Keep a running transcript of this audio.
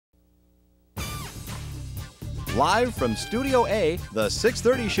Live from Studio A, The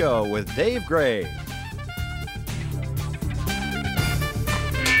 6:30 Show with Dave Gray.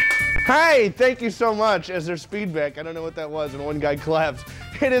 Hi, thank you so much. As there's feedback, I don't know what that was, and one guy claps.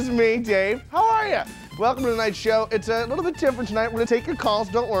 It is me, Dave. How are you? Welcome to tonight's show. It's a little bit different tonight. We're going to take your calls,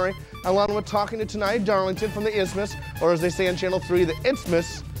 don't worry. Along with talking to Tenaya Darlington from the Isthmus, or as they say on Channel 3, the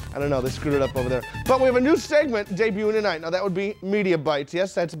Isthmus. I don't know, they screwed it up over there. But we have a new segment debuting tonight. Now that would be Media Bites.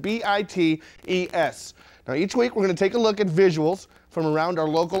 Yes, that's B-I-T-E-S. Now each week we're going to take a look at visuals from around our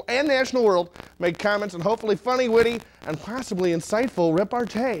local and national world, make comments and hopefully funny, witty, and possibly insightful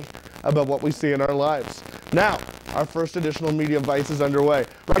repartee about what we see in our lives. Now, our first additional Media Bites is underway.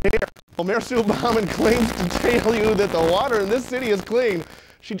 Right here, Mayor Sue Bauman claims to tell you that the water in this city is clean.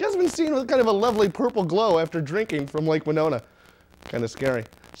 She'd just been seen with kind of a lovely purple glow after drinking from Lake Winona. Kind of scary.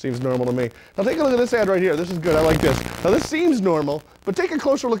 Seems normal to me. Now take a look at this ad right here. This is good. I like this. Now this seems normal, but take a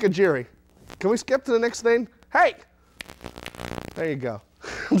closer look at Jerry. Can we skip to the next thing? Hey! There you go.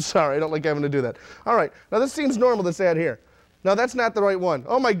 I'm sorry, I don't like having to do that. All right, now this seems normal, this ad here. No, that's not the right one.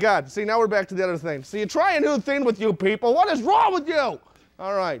 Oh my God, see, now we're back to the other thing. So you try a new thing with you people. What is wrong with you?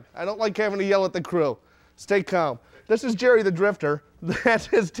 All right, I don't like having to yell at the crew. Stay calm. This is Jerry the Drifter. That's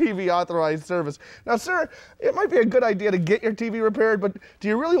his TV authorized service. Now, sir, it might be a good idea to get your TV repaired, but do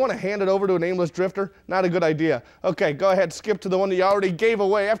you really want to hand it over to an aimless drifter? Not a good idea. Okay, go ahead, skip to the one that you already gave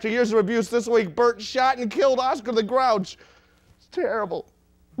away. After years of abuse this week, Bert shot and killed Oscar the Grouch. It's terrible.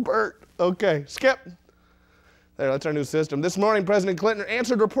 Bert. Okay, skip. There, that's our new system. This morning, President Clinton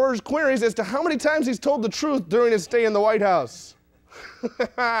answered reporters' queries as to how many times he's told the truth during his stay in the White House.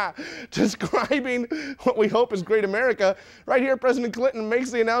 Describing what we hope is great America, right here President Clinton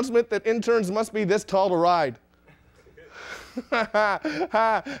makes the announcement that interns must be this tall to ride.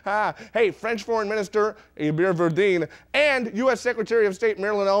 Hey, French Foreign Minister Hubert Verdun and U.S. Secretary of State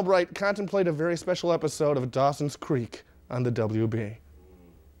Madeleine Albright contemplate a very special episode of Dawson's Creek on the WB.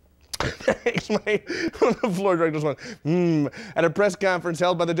 Thanks, mate. The floor director's one. At a press conference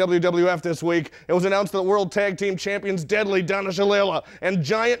held by the WWF this week, it was announced that World Tag Team Champions Deadly Donna Shalala and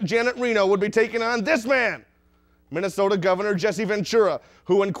Giant Janet Reno would be taking on this man, Minnesota Governor Jesse Ventura,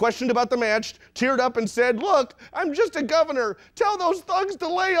 who, when questioned about the match, teared up and said, "Look, I'm just a governor. Tell those thugs to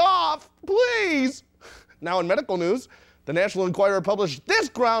lay off, please." Now in medical news, the National Enquirer published this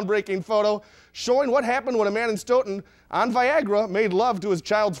groundbreaking photo showing what happened when a man in Stoughton on Viagra made love to his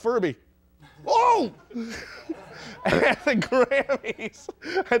child's Furby. Oh! At the Grammys.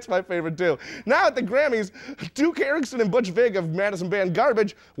 That's my favorite too. Now at the Grammys, Duke Erickson and Butch Vig of Madison band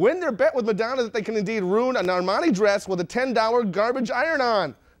Garbage win their bet with Madonna that they can indeed ruin an Armani dress with a $10 garbage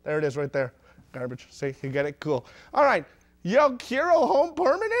iron-on. There it is right there. Garbage. See, you get it? Cool. All right. Yo quiero home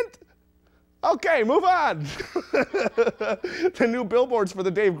permanent? Okay, move on. The new billboards for the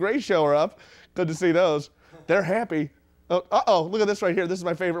Dave Gray Show are up. Good to see those. They're happy. Oh, uh-oh, look at this right here. This is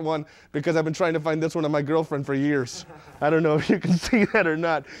my favorite one because I've been trying to find this one on my girlfriend for years. I don't know if you can see that or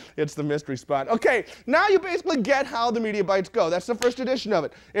not. It's the mystery spot. Okay, now you basically get how the Media Bites go. That's the first edition of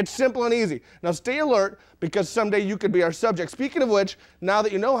it. It's simple and easy. Now stay alert because someday you could be our subject. Speaking of which, now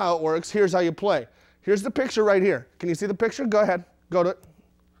that you know how it works, here's how you play. Here's the picture right here. Can you see the picture? Go ahead. Go to it.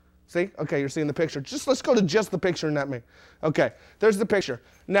 See? Okay, you're seeing the picture. Let's go to just the picture and not me. Okay, there's the picture.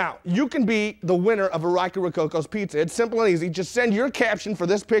 Now, you can be the winner of a Rocky Rococo's pizza. It's simple and easy. Just send your caption for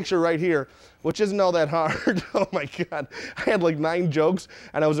this picture right here, which isn't all that hard. Oh my God. I had like 9 jokes,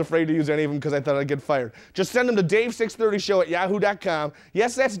 and I was afraid to use any of them because I thought I'd get fired. Just send them to dave630show@yahoo.com.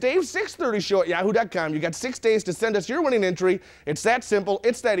 Yes, that's dave630show@yahoo.com. You got 6 days to send us your winning entry. It's that simple.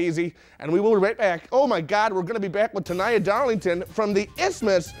 It's that easy. And we will be right back. Oh my God, we're going to be back with Tenaya Darlington from the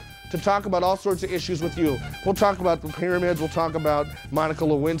Isthmus to talk about all sorts of issues with you. We'll talk about the pyramids. We'll talk about Monica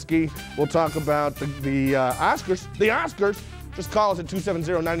Lewinsky. We'll talk about the Oscars. The Oscars. Just call us at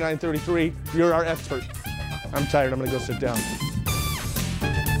 270-9933. You're our expert. I'm tired. I'm going to go sit down.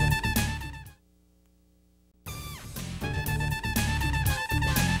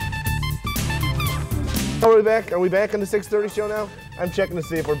 Are we back? Are we back on the 6:30 show now? I'm checking to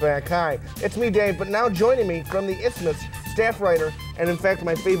see if we're back. Hi, it's me, Dave, but now joining me from the Isthmus, staff writer, and in fact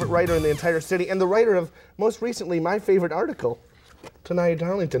my favorite writer in the entire city, and the writer of, most recently, my favorite article, Tenaya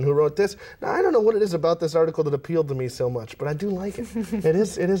Darlington, who wrote this. Now, I don't know what it is about this article that appealed to me so much, but I do like it. It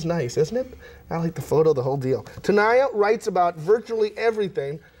is nice, isn't it? I like the photo, the whole deal. Tenaya writes about virtually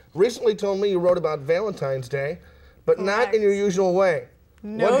everything. Recently told me you wrote about Valentine's Day, but not in your usual way.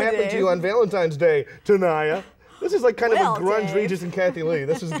 No, what happened Dave. to you on Valentine's Day, Tenaya? This is like kind of a grunge Dave. Regis and Kathy Lee.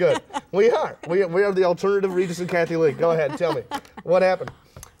 This is good. We are the alternative Regis and Kathy Lee. Go ahead, tell me. What happened?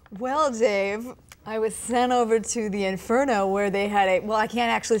 Well, Dave, I was sent over to the Inferno where they had a, well, I can't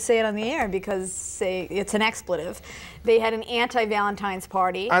actually say it on the air because it's an expletive. They had an anti-Valentine's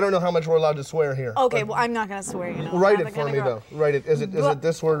party. I don't know how much we're allowed to swear here. Okay, well, I'm not going to swear, you know. Write it for me, though. Write it. Is it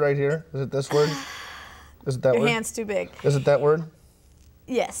this word right here? Is it this word? Is it that word? Your hand's too big. Is it that word?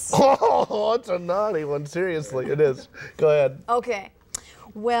 Yes. Oh, it's a naughty one. Seriously, it is. Go ahead. Okay.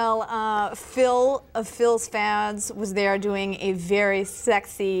 Well, Phil of Phil's Fads was there doing a very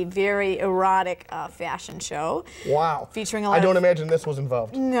sexy, very erotic fashion show. Wow. Featuring a lot I don't imagine this was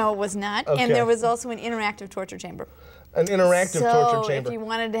involved. No, it was not. Okay. And there was also an interactive torture chamber. An interactive torture chamber. So if you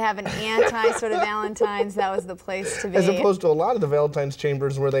wanted to have an anti sort of Valentine's, that was the place to be. As opposed to a lot of the Valentine's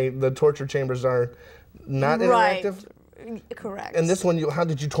chambers where the torture chambers are not interactive. Right. Correct. And this one, how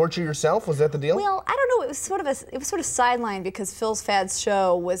did you torture yourself? Was that the deal? Well, I don't know. It was sort of sidelined because Phil's Fads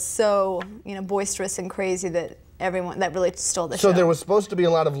show was so boisterous and crazy that that really stole the show. So there was supposed to be a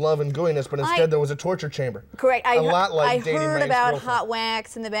lot of love and gooiness, but instead there was a torture chamber. Correct. A lot like dating I heard my about ex-girlfriend. hot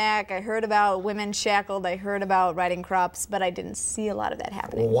wax in the back. I heard about women shackled. I heard about riding crops, but I didn't see a lot of that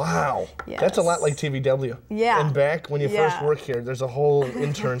happening. Wow. Yes. That's a lot like TVW. Yeah. And back when you first work here, there's a whole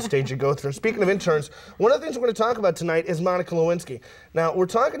intern stage you go through. Speaking of interns, one of the things we're going to talk about tonight is Monica Lewinsky. Now, we're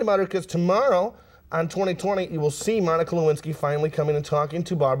talking about her because tomorrow, on 2020, you will see Monica Lewinsky finally coming and talking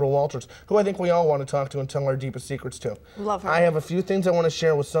to Barbara Walters, who I think we all want to talk to and tell our deepest secrets to. Love her. I have a few things I want to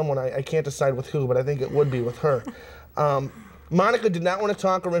share with someone. I can't decide with who, but I think it would be with her. Monica did not want to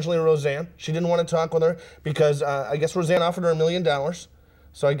talk originally to Roseanne. She didn't want to talk with her because I guess Roseanne offered her $1 million.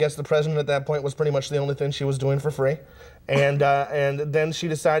 So I guess the president at that point was pretty much the only thing she was doing for free. And then she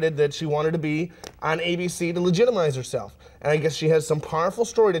decided that she wanted to be on ABC to legitimize herself. And I guess she has some powerful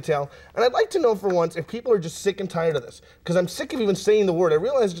story to tell. And I'd like to know for once if people are just sick and tired of this. Because I'm sick of even saying the word. I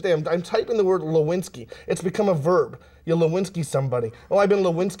realized today I'm typing the word Lewinsky. It's become a verb. You Lewinsky somebody. Oh, I've been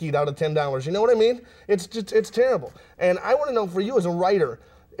Lewinsky'd out of $10. You know what I mean? It's terrible. And I want to know for you as a writer,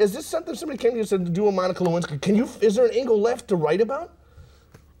 is this something somebody came to you and said to do a Monica Lewinsky? Is there an angle left to write about?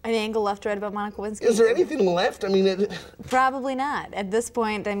 An angle left to write about Monica Lewinsky? Is there anything left? I mean, probably not. At this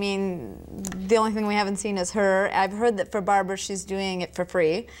point, I mean, the only thing we haven't seen is her. I've heard that for Barbara, she's doing it for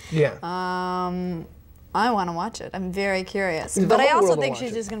free. Yeah. I want to watch it. I'm very curious. The But I whole also world will think watch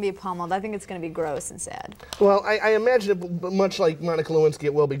she's it. just going to be pummeled. I think it's going to be gross and sad. Well, I imagine it, much like Monica Lewinsky,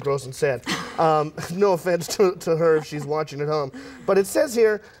 it will be gross and sad. No offense to her if she's watching at home. But it says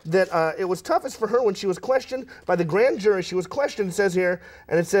here that it was toughest for her when she was questioned by the grand jury. She was questioned, it says here,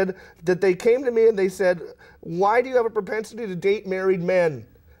 and it said that they came to me and they said, "Why do you have a propensity to date married men?"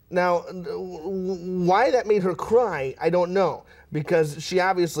 Now, why that made her cry, I don't know, because she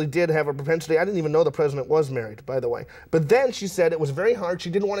obviously did have a propensity. I didn't even know the president was married, by the way. But then she said it was very hard. She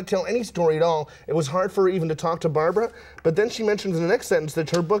didn't want to tell any story at all. It was hard for her even to talk to Barbara. But then she mentions in the next sentence that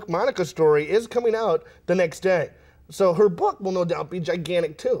her book, Monica's Story, is coming out the next day. So her book will no doubt be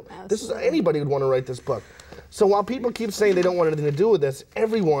gigantic, too. Absolutely. Anybody would want to write this book. So while people keep saying they don't want anything to do with this,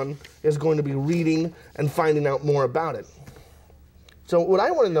 everyone is going to be reading and finding out more about it. So what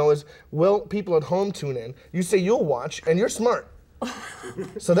I want to know is, will people at home tune in? You say you'll watch, and you're smart.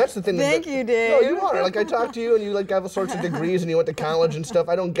 So that's the thing. Thank you, Dave. No, you are. Like I talk to you, and you like have all sorts of degrees, and you went to college and stuff.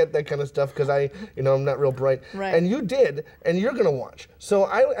 I don't get that kind of stuff because I'm not real bright. Right. And you did, and you're gonna watch. So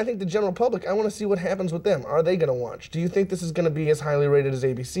I think the general public, I want to see what happens with them. Are they gonna watch? Do you think this is gonna be as highly rated as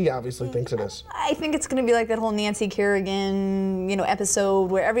ABC obviously thinks it is? I think it's going to be like that whole Nancy Kerrigan,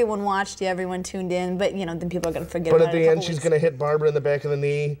 episode where everyone watched, everyone tuned in, but then people are going to forget But about at it. the end, she's gonna hit Barbara in the back of the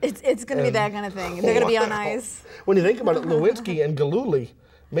knee. It's going to be that kind of thing. They're going to be on ice. When you think about it, Lewinsky and Galooly.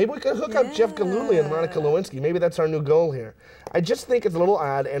 Maybe we could hook up Jeff Galooly and Monica Lewinsky. Maybe that's our new goal here. I just think it's a little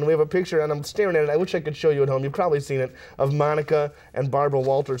odd, and we have a picture, and I'm staring at it. I wish I could show you at home. You've probably seen it, of Monica and Barbara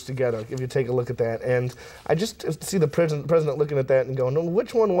Walters together, if you take a look at that. And I just see the president looking at that and going, no,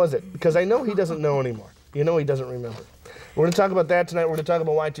 which one was it? Because I know he doesn't know anymore. He doesn't remember. We're going to talk about that tonight. We're going to talk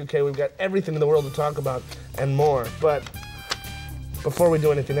about Y2K. We've got everything in the world to talk about and more. But before we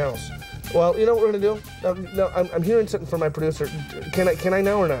do anything else, well, you know what we're going to do? No, I'm hearing something from my producer. Can I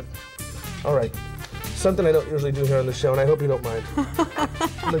now or not? All right. Something I don't usually do here on the show, and I hope you don't mind.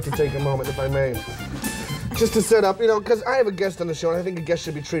 I'd like to take a moment, if I may. Just to set up, because I have a guest on the show, and I think a guest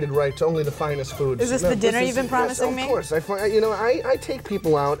should be treated right to only the finest foods. Is this the dinner you've been promising me? Of course. I take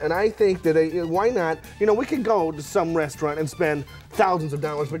people out, and I think that, why not? We could go to some restaurant and spend thousands of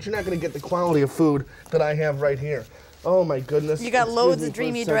dollars, but you're not going to get the quality of food that I have right here. Oh my goodness. You got loads of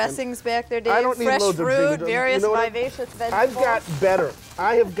dreamy dressings back there, Dave. I don't need Fresh loads fruit, of dreamy various vivacious vegetables. I've got better.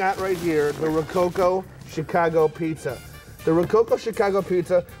 I have got right here the Rococo Chicago pizza. The Rococo Chicago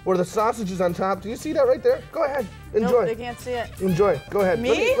pizza, where the sausage is on top. Do you see that right there? Go ahead. Enjoy. Nope, they can't see it. Enjoy. Go ahead.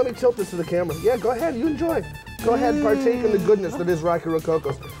 Me? Let me tilt this to the camera. Yeah, go ahead. You enjoy. Go ahead, partake in the goodness that is Rocky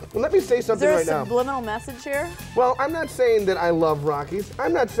Rococo's. Well, let me say something right now. Is there a subliminal message here? Well, I'm not saying that I love Rockies.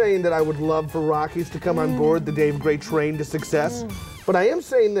 I'm not saying that I would love for Rockies to come on board the Dave Gray train to success. But I am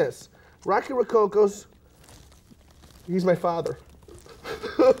saying this. Rocky Rococo's, he's my father.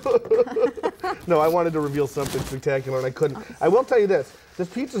 No, I wanted to reveal something spectacular and I couldn't. I will tell you this. This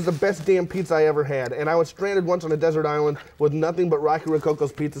pizza is the best damn pizza I ever had. And I was stranded once on a desert island with nothing but Rocky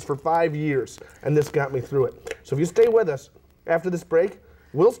Rococo's pizzas for 5 years. And this got me through it. So if you stay with us after this break,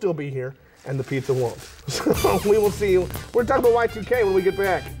 we'll still be here and the pizza won't. So we will see you. We're talking about Y2K when we get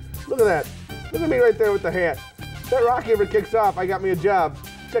back. Look at that. Look at me right there with the hat. If that Rocky ever kicks off, I got me a job.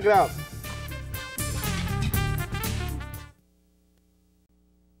 Check it out.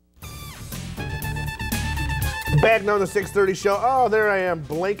 Back now on the 6:30 show. Oh, there I am,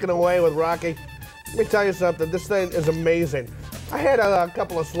 blinking away with Rocky. Let me tell you something. This thing is amazing. I had a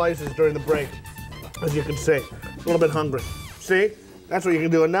couple of slices during the break, as you can see. A little bit hungry. See? That's what you can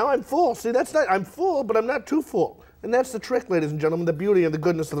do. And now I'm full. See, that's not, I'm full, but I'm not too full. And that's the trick, ladies and gentlemen, the beauty and the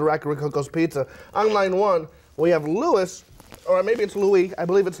goodness of the Rocky Rococo's pizza. On line one, we have Louis, or maybe it's Louis. I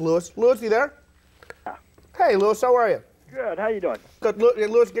believe it's Louis. Louis, you there? Yeah. Hey, Louis, how are you? Good. How you doing? Good.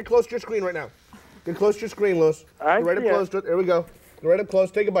 Louis, get close to your screen right now. Get close to your screen, Louis. I Get right see up close to it. There we go. Get right up close.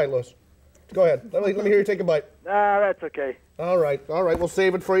 Take a bite, Louis. Go ahead. Let me hear you take a bite. That's okay. All right. We'll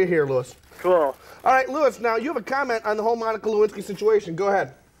save it for you here, Louis. Cool. All right, Louis. Now you have a comment on the whole Monica Lewinsky situation. Go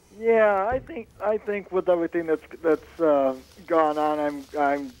ahead. Yeah, I think with everything that's gone on,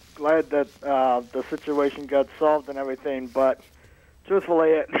 I'm glad that the situation got solved and everything. But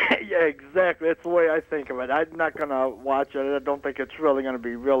truthfully, yeah, exactly. That's the way I think of it. I'm not gonna watch it. I don't think it's really gonna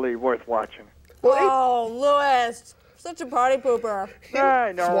be really worth watching. Well, Oh, Louis, such a party pooper.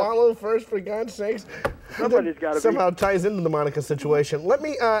 I know. swallow first, for God's sakes. Somebody's got to be. Somehow ties into the Monica situation. Let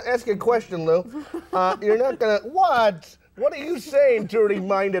me ask you a question, Lou. You're not gonna what? What are you saying,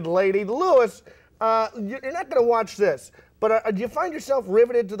 dirty-minded lady? Louis, you're not gonna watch this. But do you find yourself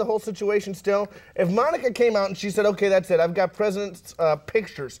riveted to the whole situation still? If Monica came out and she said, okay, that's it, I've got President's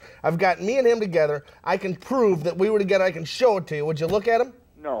pictures, I've got me and him together, I can prove that we were together, I can show it to you, would you look at him?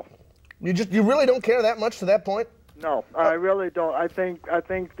 No. You really don't care that much to that point? No, I really don't. I think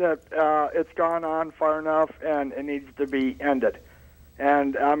that it's gone on far enough, and it needs to be ended.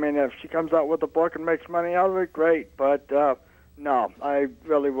 And I mean, if she comes out with a book and makes money out of it, great. But no, I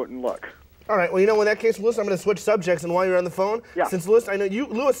really wouldn't look. All right, well, you know, in that case, Louis, I'm going to switch subjects, and while you're on the phone, Yeah. since Louis, I know you,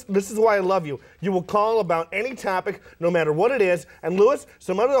 Louis, this is why I love you. You will call about any topic, no matter what it is. And Louis,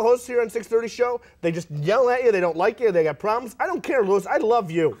 some other hosts here on 6:30 show, they just yell at you, they don't like you, they got problems. I don't care, Louis, I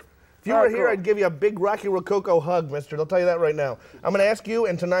love you. If you were here, cool. I'd give you a big Rocky Rococo hug, mister. I'll tell you that right now. I'm going to ask you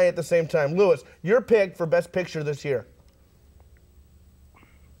and Tenaya at the same time. Louis, your pick for Best Picture this year.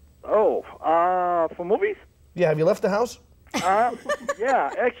 Oh, for movies? Yeah, have you left the house?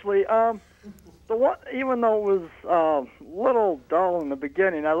 Yeah, actually, the one, even though it was a little dull in the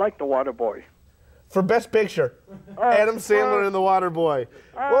beginning, I liked The Waterboy. For Best Picture, Adam Sandler and The Waterboy.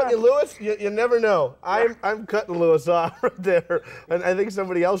 Well, Louis, you never know. I'm cutting Louis off right there, and I think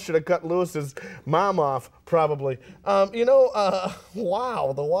somebody else should have cut Louis's mom off, probably. Wow,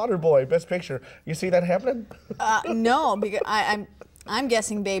 The Waterboy, Best Picture. You see that happening? No, because I'm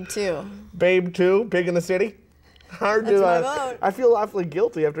guessing Babe 2. Babe 2, Pig in the City. Hard That's to. my vote. I feel awfully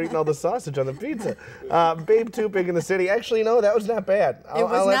guilty after eating all the sausage on the pizza. Babe 2, Pig in the City. Actually, no, that was not bad. It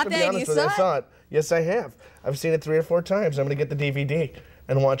was I'll have not to be bad. honest You with you. I saw saw it. Yes, I have. I've seen it 3 or 4 times. I'm going to get the DVD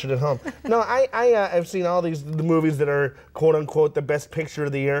and watch it at home. No, I've seen all the movies that are quote unquote the best picture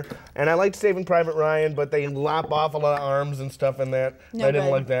of the year, and I liked Saving Private Ryan, but they lop off a lot of arms and stuff in that. No I didn't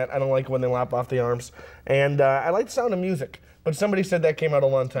good. like that. I don't like when they lop off the arms. And I liked Sound of Music. But somebody said that came out a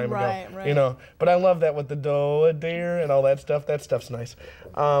long time Right, ago. right. You know, but I love that with the doe a deer and all that stuff. That stuff's nice.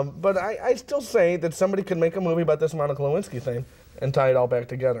 But I still say that somebody could make a movie about this Monica Lewinsky thing and tie it all back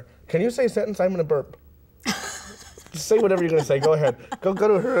together. Can you say a sentence? I'm gonna burp. Just say whatever you're gonna say. Go ahead. Go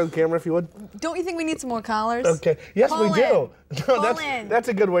to her on camera if you would. Don't you think we need some more callers? Okay. Yes, Call we do. in. No, Call in. that's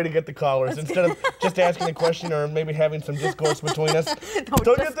a good way to get the callers instead of just asking a question or maybe having some discourse between us. Don't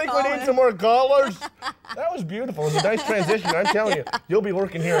you just think call we need in. some more callers? That was beautiful. It was a nice transition. I'm telling you, you'll be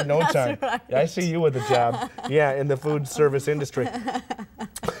working here in no time. right. I see you with a job. Yeah, in the food service industry.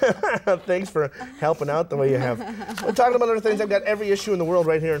 Thanks for helping out the way you have. We're talking about other things. I've got every issue in the world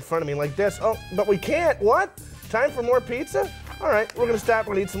right here in front of me like this. Oh, but we can't. What? Time for more pizza? All right, we're going to stop.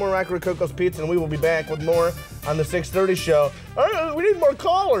 We're going to eat some more Rocky Rococo's pizza, and we will be back with more on the 6:30 show. We need more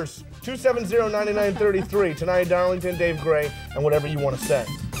callers. 270-9933. Tenaya Darlington, Dave Gray, and whatever you want to say.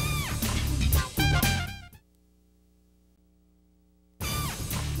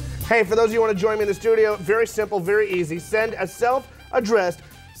 Hey, for those of you who want to join me in the studio, very simple, very easy. Send a self-addressed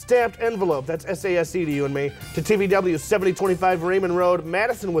stamped envelope, that's S-A-S-E to you and me, to TVW 7025 Raymond Road,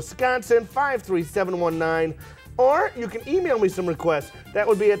 Madison, Wisconsin, 53719. Or you can email me some requests. That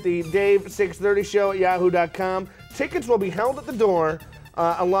would be at the Dave630show@yahoo.com. Tickets will be held at the door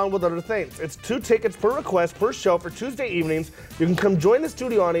along with other things. It's 2 tickets per request per show for Tuesday evenings. You can come join the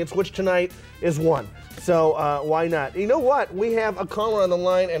studio audience, which tonight is 1. So why not? You know what? We have a caller on the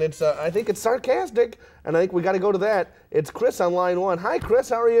line, and it's I think it's sarcastic, and I think we got to go to that. It's Chris on line 1. Hi, Chris.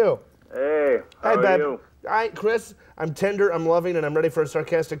 How are you? Hey, how are you? Hi, Chris. I'm tender, I'm loving, and I'm ready for a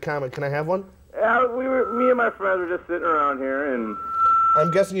sarcastic comment. Can I have one? Yeah, me and my friends were just sitting around here, and...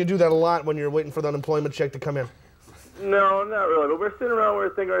 I'm guessing you do that a lot when you're waiting for the unemployment check to come in. No, not really, but we're sitting around, we're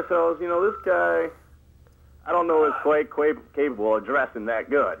thinking to ourselves, you know, this guy, I don't know if he's quite capable of dressing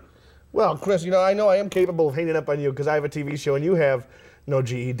that good. Well, Chris, you know I am capable of hanging up on you because I have a TV show and you have no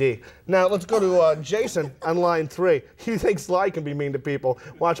GED. Now, let's go to Jason on line 3. He thinks Sly can be mean to people.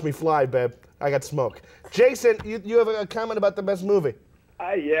 Watch me fly, babe. I got smoke. Jason, you have a comment about the best movie.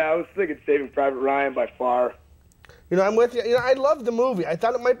 Yeah, I was thinking Saving Private Ryan by far. You know, I'm with you. You know, I love the movie. I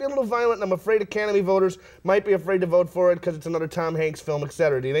thought it might be a little violent, and I'm afraid Academy voters might be afraid to vote for it because it's another Tom Hanks film,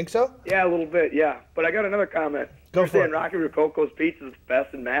 etc. Do you think so? Yeah, a little bit, yeah. But I got another comment. Go for it. Rocky Rococo's Pizza is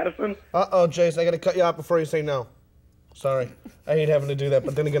best in Madison? Uh-oh, Jason, I got to cut you off before you say no. Sorry. I hate having to do that,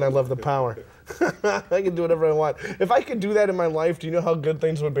 but then again, I love the power. I can do whatever I want. If I could do that in my life, do you know how good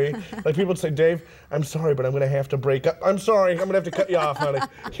things would be? Like people would say, Dave, I'm sorry, but I'm going to have to break up. I'm sorry, I'm going to have to cut you off, honey.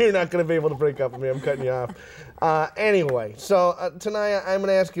 You're not going to be able to break up with me. I'm cutting you off. Anyway, so Tenaya, I'm going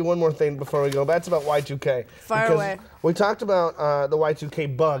to ask you one more thing before we go. That's about Y2K. Fire away. We talked about the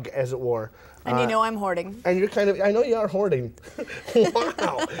Y2K bug, as it were. And you know I'm hoarding. And you're kind of, I know you are hoarding.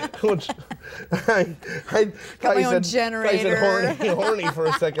 Wow. Which, I Got my own generator. I said horny for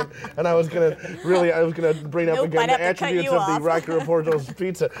a second, and I was gonna bring up again the attributes of the Rocky Rococo's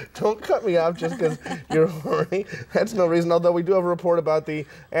pizza. Don't cut me off just because you're horny. That's no reason, although we do have a report about the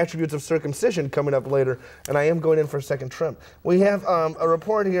attributes of circumcision coming up later, and I am going in for a second trim. We have a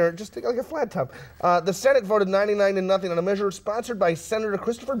report here, just like a flat top. The Senate voted 99-0 on a measure sponsored by Senator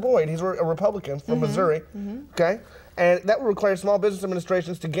Christopher Boyd. He's a Republican from Missouri, okay? And that will require small business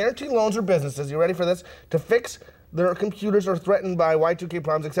administrations to guarantee loans or businesses, you ready for this, to fix their computers are threatened by Y2K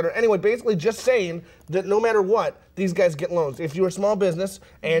problems, etc. Anyway, basically just saying that no matter what, these guys get loans. If you're a small business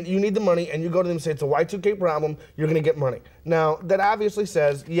and you need the money and you go to them and say it's a Y2K problem, you're going to get money. Now, that obviously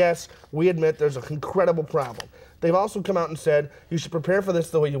says, yes, we admit there's an incredible problem. They've also come out and said you should prepare for this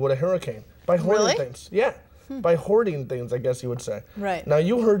the way you would a hurricane. By hoarding things. Yeah, by hoarding things, I guess you would say. Right. Now,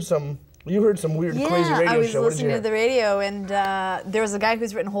 you heard some weird, crazy radio show. Yeah, I was listening to the radio, and there was a guy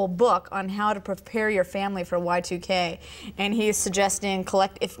who's written a whole book on how to prepare your family for Y2K, and he's suggesting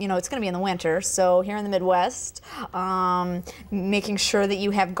if you know it's going to be in the winter, so here in the Midwest, making sure that you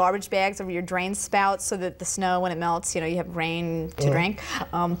have garbage bags over your drain spouts so that the snow, when it melts, you know, you have rain to drink.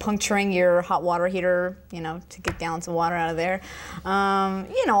 Puncturing your hot water heater, you know, to get gallons of water out of there.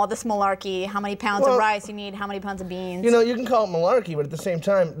 You know, all this malarkey. How many pounds of rice you need? How many pounds of beans? You know, you can call it malarkey, but at the same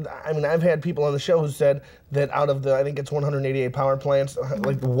time, I mean, I've had people on the show who said that out of the, I think it's 188 power plants,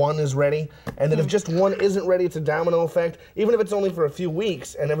 like 1 is ready, and that if just 1 isn't ready, it's a domino effect. Even if it's only for a few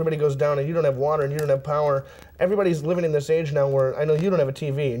weeks and everybody goes down and you don't have water and you don't have power, everybody's living in this age now where, I know you don't have a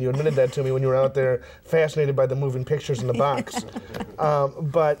TV, and you admitted that to me when you were out there fascinated by the moving pictures in the box.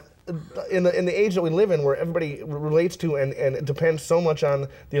 But in the age that we live in, where everybody relates to and it depends so much on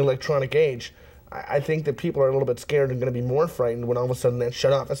the electronic age, I think that people are a little bit scared and going to be more frightened when all of a sudden that's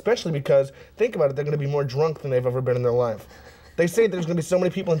shut off, especially because, think about it, they're going to be more drunk than they've ever been in their life. They say there's going to be so many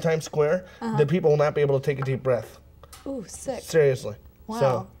people in Times Square that people will not be able to take a deep breath. Ooh, sick. Seriously.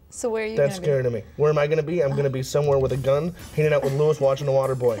 Wow. So where are you going to be? That's scary to me. Where am I going to be? I'm going to be somewhere with a gun, hanging out with Lewis watching The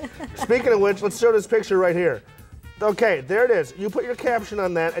Water Boy. Speaking of which, let's show this picture right here. Okay, there it is. You put your caption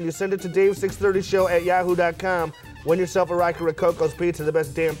on that and you send it to Dave630show@yahoo.com. Win yourself a Rocky Rococo's pizza, the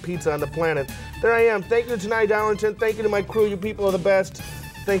best damn pizza on the planet. There I am. Thank you to Tenaya Darlington. Thank you to my crew. You people are the best.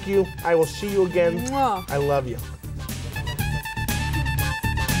 Thank you. I will see you again. Mwah. I love you.